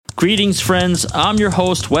Greetings, friends. I'm your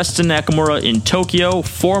host, Weston Nakamura in Tokyo,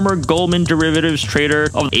 former Goldman derivatives trader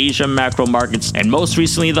of Asia macro markets, and most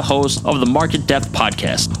recently the host of the Market Depth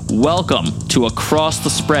podcast. Welcome to Across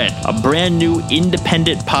the Spread, a brand new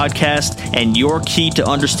independent podcast and your key to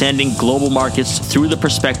understanding global markets through the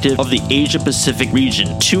perspective of the Asia Pacific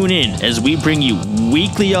region. Tune in as we bring you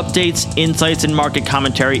weekly updates, insights, and market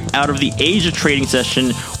commentary out of the Asia trading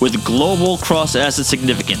session with global cross-asset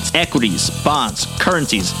significance, equities, bonds,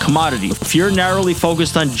 currencies, commodities. If you're narrowly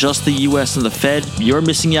focused on just the US and the Fed, you're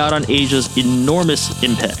missing out on Asia's enormous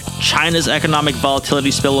impact. China's economic volatility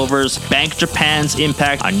spillovers, Bank Japan's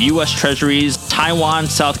impact on US treasuries, Taiwan,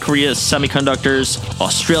 South Korea's semiconductors,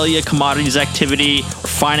 Australia commodities activity,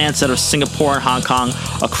 finance out of Singapore and Hong Kong.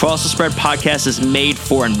 Across the Spread podcast is made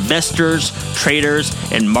for investors, traders,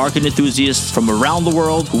 and market enthusiasts from around the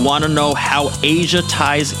world who want to know how Asia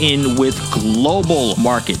ties in with global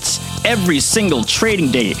markets. Every single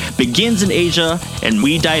trading day begins in Asia, and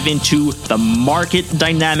we dive into the market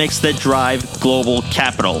dynamics that drive global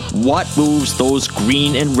capital. What moves those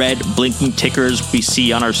green and red blinking tickers we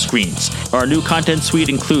see on our screens? Our new content suite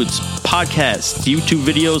includes podcasts, YouTube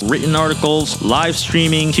videos, written articles, live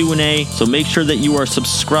streaming, Q&A, so make sure that you are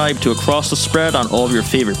subscribed to Across the Spread on all of your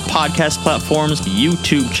favorite podcast platforms,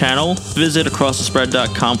 YouTube channel. Visit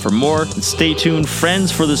acrossthespread.com for more, and stay tuned,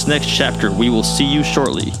 friends, for this next chapter. We will see you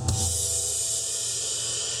shortly.